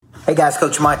Hey guys,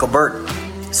 Coach Michael Burt.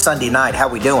 Sunday night, how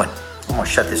we doing? I'm gonna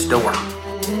shut this door.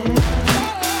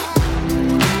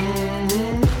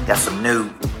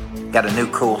 Got a new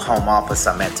cool home office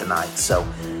I'm at tonight. So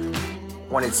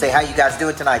wanted to say how you guys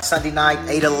doing tonight. Sunday night,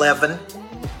 8/11.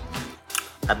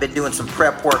 I've been doing some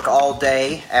prep work all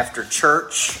day after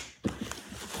church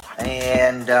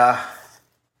and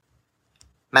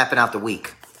mapping out the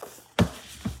week.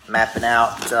 Mapping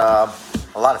out a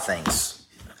lot of things,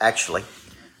 actually.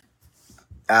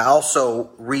 I also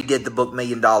redid the book $1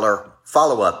 Million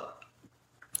Follow-Up.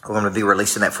 We're going to be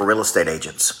releasing that for real estate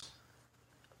agents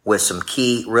with some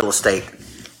key real estate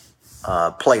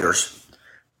players.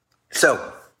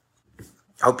 So,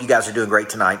 I hope you guys are doing great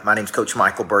tonight. My name's Coach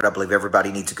Michael Burt. I believe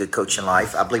everybody needs a good coach in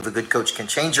life. I believe a good coach can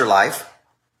change your life.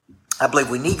 I believe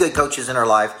we need good coaches in our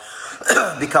life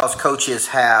because coaches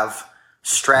have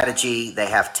strategy, they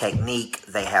have technique,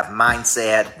 they have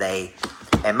mindset,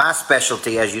 and my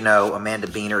specialty, as you know, Amanda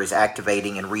Beener, is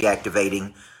activating and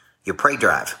reactivating your prey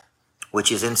drive,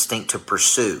 which is instinct to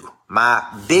pursue. My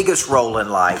biggest role in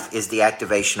life is the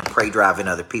activation of prey drive in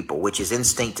other people, which is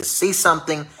instinct to see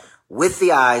something with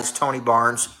the eyes, Tony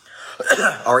Barnes,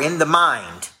 or in the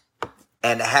mind,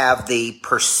 and have the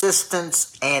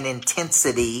persistence and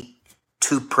intensity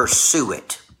to pursue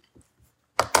it.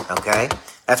 Okay?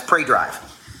 That's prey drive.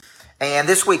 And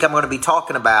this week I'm going to be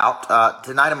talking about,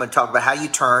 tonight I'm going to talk about how you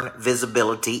turn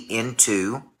visibility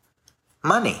into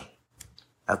money.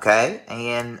 Okay?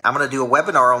 And I'm going to do a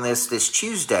webinar on this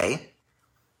Tuesday.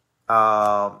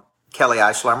 Kelly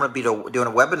Eisler, I'm going to be doing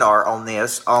a webinar on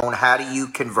this, on how do you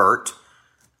convert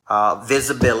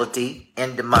visibility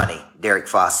into money, Derek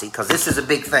Fossey, because this is a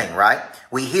big thing, right?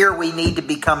 We hear we need to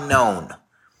become known.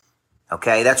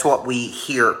 Okay, that's what we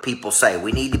hear people say.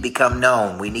 We need to become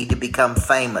known. We need to become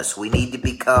famous. We need to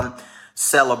become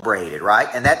celebrated, right?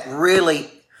 And that really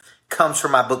comes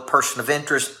from my book, Person of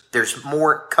Interest. There's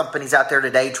more companies out there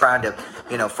today trying to,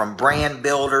 from brand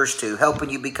builders to helping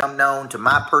you become known to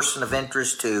my person of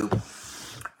interest to,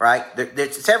 right?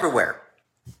 It's everywhere.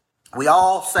 We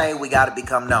all say we got to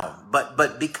become known.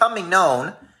 But becoming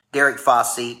known, Derek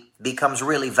Fossey, becomes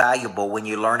really valuable when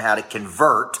you learn how to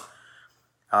convert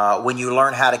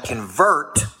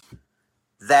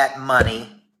that money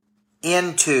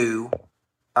into,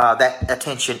 that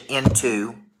attention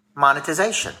into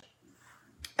monetization.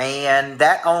 And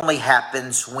that only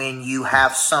happens when you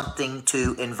have something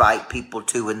to invite people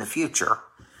to in the future.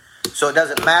 So it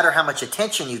doesn't matter how much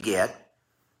attention you get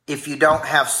if you don't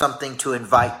have something to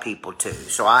invite people to.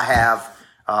 So I have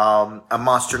a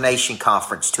Monster Nation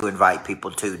conference to invite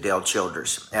people to, Dale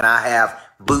Childers. And I have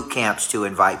boot camps to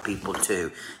invite people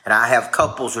to. And I have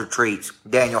couples retreats,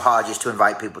 Daniel Hodges, to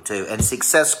invite people to. And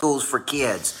success schools for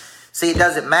kids. See, it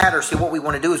doesn't matter. See, what we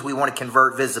want to do is we want to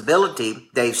convert visibility,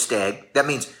 Dave Stegg. That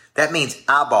means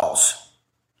eyeballs.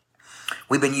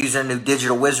 We've been using a new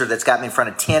digital wizard that's got me in front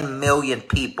of 10 million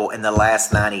people in the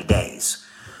last 90 days.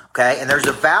 Okay? And there's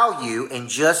a value in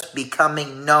just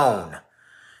becoming known.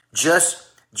 Just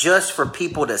for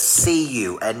people to see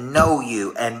you and know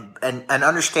you and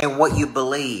understand what you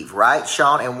believe, right,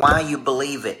 Sean, and why you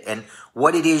believe it and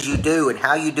what it is you do and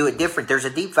how you do it different. There's a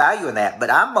deep value in that. But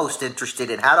I'm most interested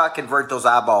in how do I convert those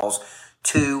eyeballs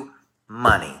to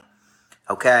money.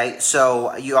 Okay,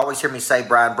 so you always hear me say,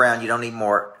 Brian Brown, you don't need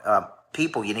more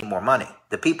people, you need more money.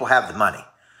 The people have the money.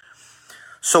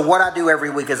 So what I do every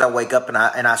week is I wake up and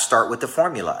I start with the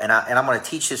formula. And I'm going to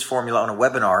teach this formula on a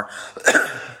webinar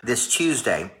this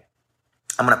Tuesday.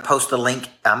 I'm going to post the link.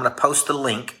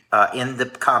 In the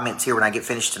comments here when I get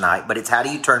finished tonight. But it's how do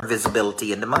you turn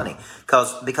visibility into money?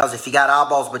 Because if you got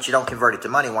eyeballs but you don't convert it to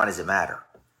money, why does it matter?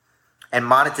 And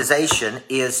monetization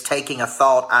is taking a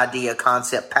thought, idea,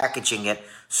 concept, packaging it,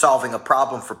 solving a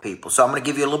problem for people. So I'm going to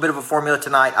give you a little bit of a formula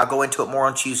tonight. I'll go into it more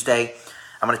on Tuesday.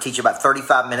 I'm going to teach you about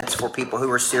 35 minutes for people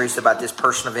who are serious about this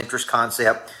person of interest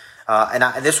concept.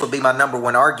 And this will be my number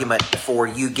one argument for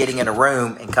you getting in a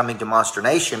room and coming to Monster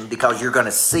Nation, because you're going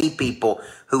to see people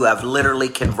who have literally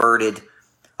converted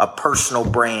a personal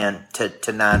brand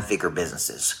to nine-figure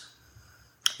businesses.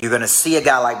 You're going to see a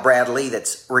guy like Brad Lee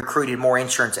that's recruited more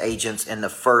insurance agents in the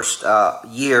first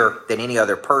year than any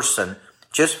other person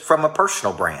just from a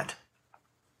personal brand.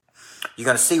 You're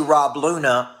going to see Rob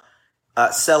Luna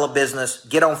sell a business,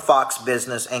 get on Fox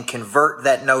Business, and convert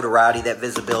that notoriety, that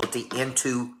visibility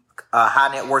into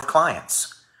high net worth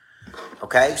clients.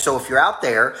 Okay, so if you're out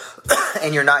there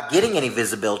and you're not getting any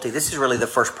visibility, this is really the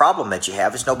first problem that you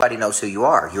have is nobody knows who you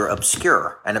are. You're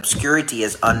obscure, and obscurity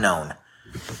is unknown.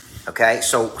 Okay,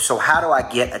 so how do I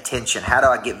get attention? How do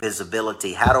I get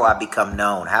visibility? How do I become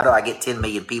known? How do I get 10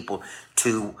 million people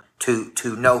to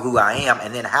to know who I am.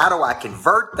 And then how do I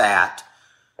convert that,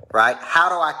 right? How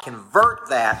do I convert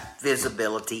that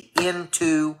visibility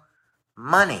into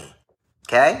money?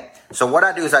 Okay? So what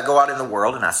I do is I go out in the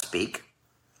world and I speak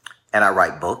and I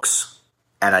write books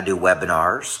and I do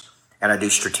webinars and I do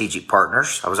strategic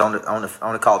partners. I was on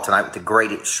a call tonight with a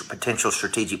great potential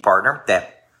strategic partner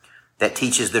that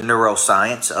teaches the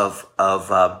neuroscience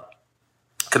of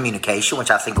communication,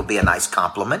 which I think will be a nice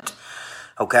compliment.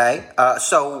 Okay,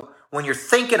 so when you're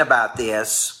thinking about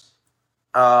this,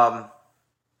 our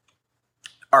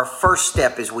first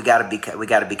step is we got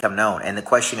to become known, and the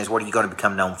question is, what are you going to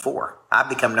become known for? I've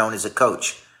become known as a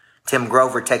coach. Tim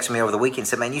Grover texted me over the weekend and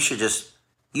said, "Man, you should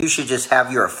just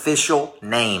have your official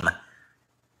name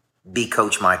be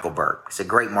Coach Michael Burt." It's a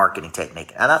great marketing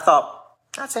technique, and I thought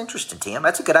that's interesting, Tim.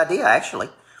 That's a good idea,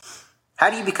 actually. How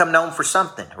do you become known for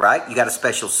something, right? You got a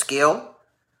special skill.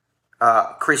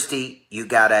 Christy, you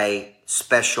got a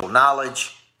special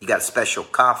knowledge, you got a special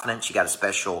confidence, you got a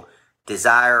special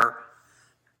desire,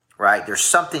 right? There's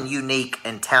something unique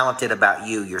and talented about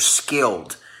you. You're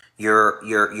skilled.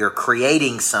 You're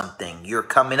creating something. You're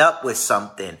coming up with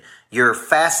something. You're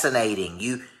fascinating.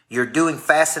 You're doing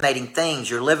fascinating things.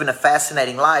 You're living a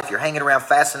fascinating life. You're hanging around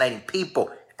fascinating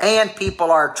people, and people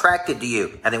are attracted to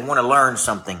you and they want to learn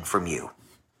something from you.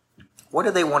 What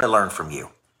do they want to learn from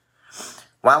you?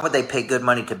 Why would they pay good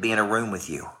money to be in a room with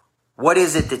you? What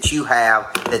is it that you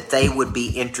have that they would be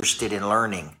interested in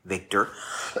learning, Victor?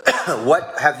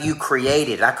 What have you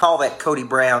created? I call that, Cody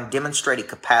Brown, demonstrated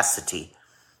capacity.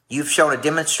 You've shown a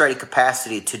demonstrated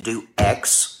capacity to do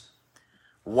X.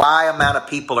 Y amount of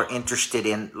people are interested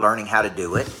in learning how to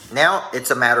do it. Now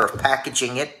it's a matter of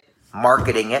packaging it,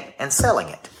 marketing it, and selling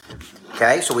it.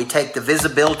 Okay, so we take the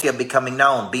visibility of becoming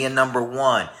known, being number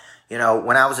one. You know,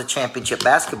 when I was a championship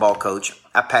basketball coach,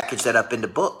 I packaged that up into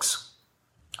books,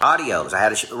 audios. I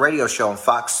had a radio show on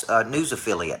Fox News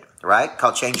affiliate, right,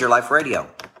 called Change Your Life Radio.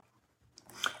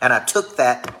 And I took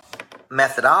that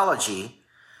methodology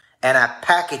and I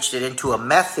packaged it into a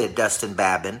method, Dustin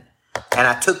Babin. And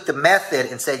I took the method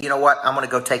and said, you know what, I'm going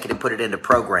to go take it and put it into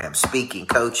programs, speaking,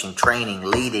 coaching, training,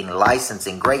 leading,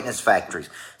 licensing, greatness factories,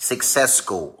 success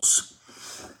schools.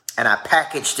 And I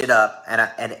packaged it up,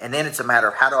 and then it's a matter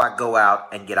of how do I go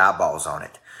out and get eyeballs on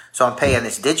it. So I'm paying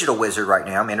this digital wizard right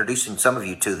now. I'm introducing some of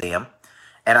you to them,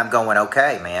 and I'm going,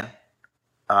 okay, man,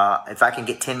 if I can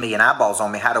get 10 million eyeballs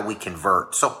on me, how do we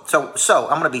convert? So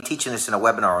I'm going to be teaching this in a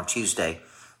webinar on Tuesday,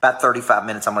 about 35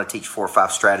 minutes. I'm going to teach 4 or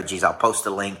 5 strategies. I'll post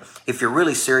a link. If you're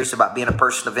really serious about being a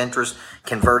person of interest,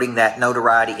 converting that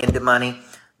notoriety into money,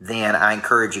 then I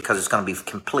encourage you, because it's going to be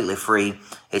completely free.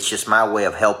 It's just my way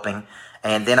of helping.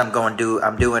 And then I'm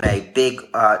doing a big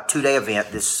 2-day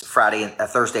event this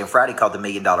Thursday and Friday called the $1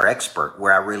 Million Expert,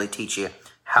 where I really teach you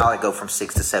how I go from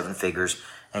 6 to 7 figures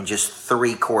and just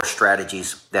 3 core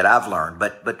strategies that I've learned.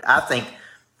 But I think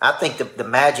the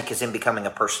magic is in becoming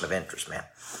a person of interest, man.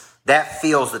 That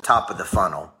fills the top of the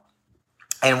funnel.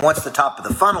 And once the top of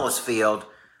the funnel is filled,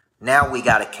 now we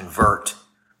got to convert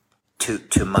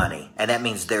to money. And that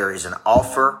means there is an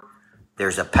offer,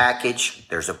 there's a package,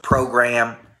 there's a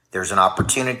program, there's an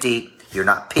opportunity. You're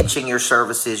not pitching your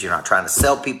services. You're not trying to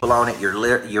sell people on it.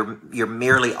 You're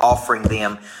merely offering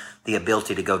them the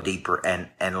ability to go deeper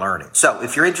and learn it. So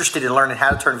if you're interested in learning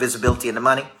how to turn visibility into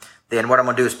money, then what I'm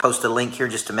going to do is post a link here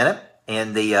in just a minute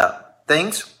in the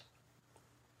things.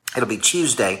 It'll be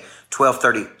Tuesday,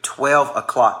 12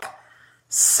 o'clock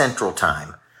Central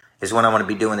Time is when I'm going to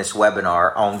be doing this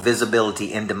webinar on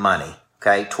visibility into money.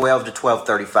 Okay, 12 to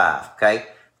 12:35. Okay,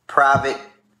 private.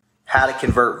 How to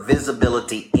convert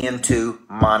visibility into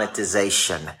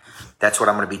monetization. That's what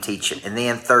I'm going to be teaching. And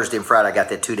then Thursday and Friday, I got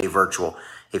that 2-day virtual.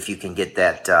 If you can get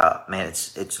that, man,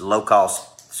 it's low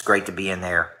cost. It's great to be in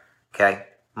there. Okay.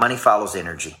 Money follows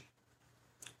energy.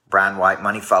 Brian White,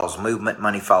 money follows movement.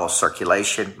 Money follows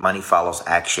circulation. Money follows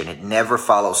action. It never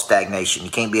follows stagnation.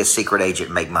 You can't be a secret agent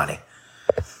and make money.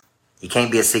 You can't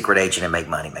be a secret agent and make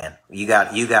money, man. You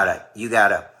got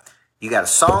a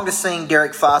song to sing,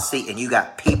 Derek Fosse, and you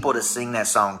got people to sing that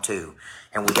song too.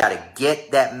 And we got to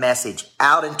get that message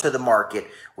out into the market.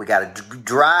 We got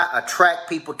to attract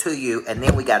people to you, and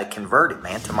then we got to convert it,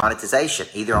 man, to monetization,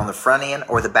 either on the front end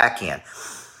or the back end.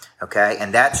 Okay,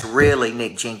 and that's really,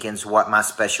 Nick Jenkins, what my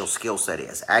special skill set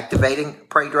is. Activating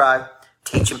Prey Drive,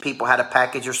 teaching people how to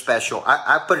package your special.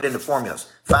 I put it into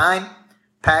formulas. Find,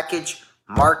 package,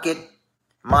 market,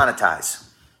 monetize.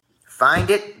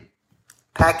 Find it,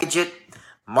 package it,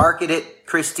 market it.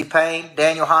 Christy Payne,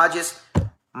 Daniel Hodges,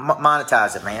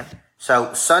 monetize it, man.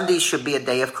 So Sunday should be a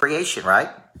day of creation, right?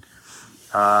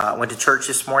 I went to church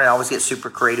this morning. I always get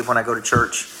super creative when I go to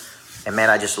church. And man,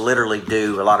 I just literally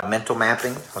do a lot of mental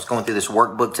mapping. I was going through this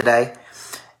workbook today,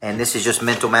 and this is just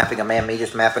mental mapping. Me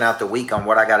just mapping out the week on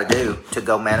what I got to do to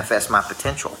go manifest my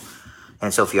potential.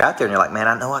 And so if you're out there and you're like, man,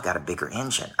 I know I got a bigger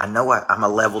engine. I know I'm a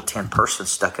level 10 person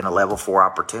stuck in a level 4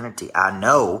 opportunity. I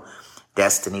know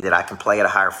destiny that I can play at a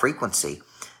higher frequency.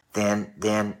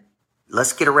 Then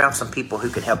let's get around some people who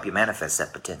can help you manifest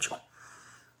that potential.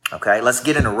 Okay, let's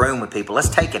get in a room with people. Let's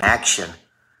take an action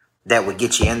that would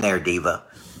get you in there, Diva,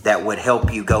 that would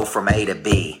help you go from A to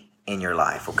B in your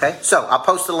life. Okay, so I'll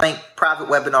post the link, private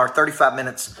webinar, 35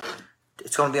 minutes.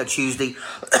 It's going to be on Tuesday.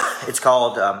 It's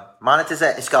called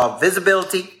monetization. It's called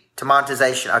Visibility to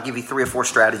Monetization. I'll give you 3 or 4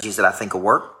 strategies that I think will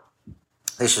work.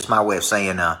 This is my way of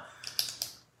saying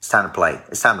it's time to play.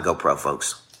 It's time to go pro,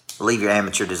 folks. Leave your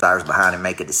amateur desires behind and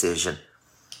make a decision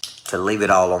to leave it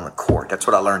all on the court. That's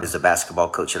what I learned as a basketball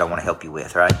coach that I want to help you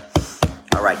with, right?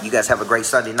 All right, you guys have a great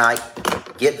Sunday night.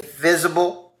 Get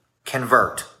visible,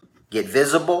 convert. Get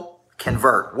visible,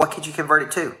 convert. What could you convert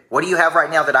it to? What do you have right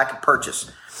now that I could purchase?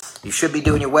 You should be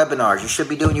doing your webinars. You should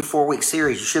be doing your 4-week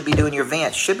series. You should be doing your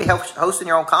events. You should be hosting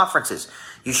your own conferences.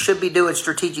 You should be doing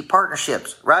strategic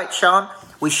partnerships, right, Sean?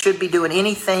 We should be doing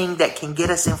anything that can get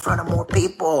us in front of more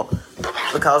people,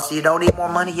 because you don't need more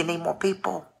money, you need more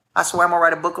people. I swear I'm going to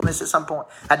write a book on this at some point.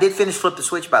 I did finish Flip the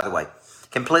Switch, by the way.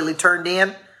 Completely turned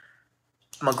in.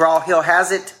 McGraw-Hill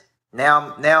has it.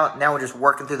 Now we're just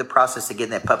working through the process of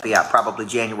getting that puppy out, probably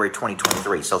January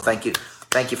 2023. So thank you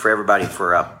for everybody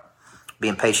for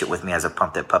being patient with me as I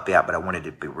pumped that puppy out, but I wanted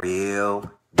it to be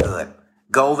real good.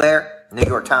 Goal there, New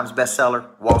York Times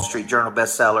bestseller, Wall Street Journal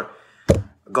bestseller.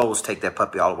 Goal is to take that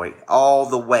puppy all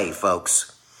the way,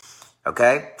 folks.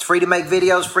 Okay? It's free to make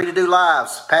videos, free to do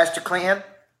lives. Pastor Ken,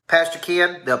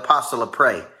 the apostle of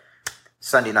pray.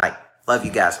 Sunday night. Love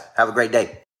you guys. Have a great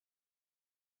day.